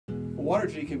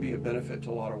Watergy can be a benefit to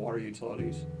a lot of water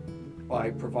utilities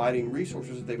by providing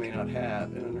resources that they may not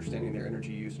have and understanding their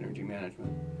energy use and energy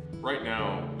management. Right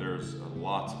now, there's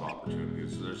lots of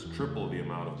opportunities. There's triple the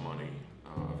amount of money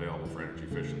available for energy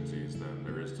efficiencies than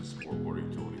there is to support water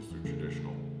utilities through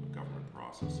traditional government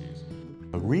processes.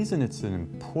 The reason it's an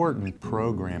important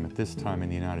program at this time in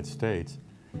the United States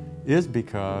is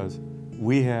because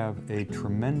we have a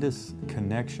tremendous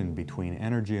connection between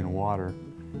energy and water,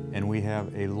 and we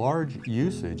have a large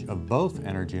usage of both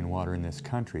energy and water in this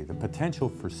country. The potential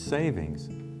for savings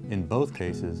in both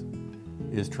cases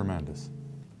is tremendous.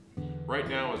 Right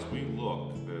now, as we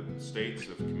look, the states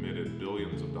have committed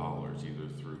billions of dollars, either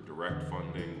through direct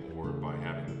funding or by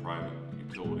having the private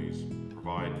utilities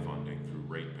provide funding through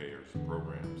ratepayers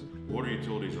programs. Water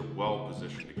utilities are well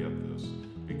positioned to get this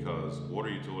because water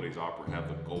utilities have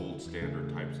the gold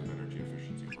standard types of energy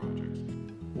efficiency projects.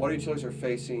 Water utilities are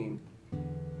facing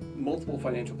multiple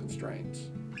financial constraints.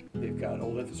 They've got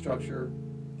old infrastructure,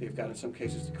 they've got in some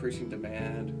cases decreasing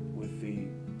demand with the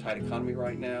tight economy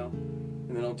right now,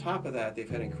 and then on top of that they've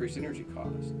had increased energy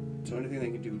costs. So anything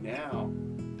they can do now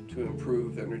to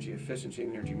improve their energy efficiency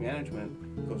and energy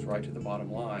management goes right to the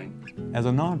bottom line. As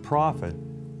a nonprofit,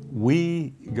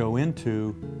 we go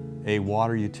into a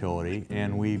water utility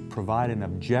and we provide an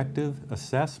objective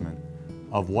assessment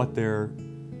of what their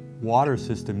water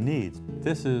system needs.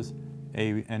 This is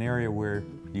an area where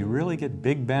you really get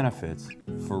big benefits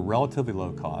for relatively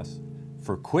low costs,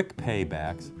 for quick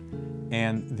paybacks,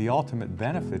 and the ultimate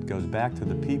benefit goes back to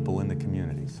the people in the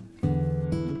communities.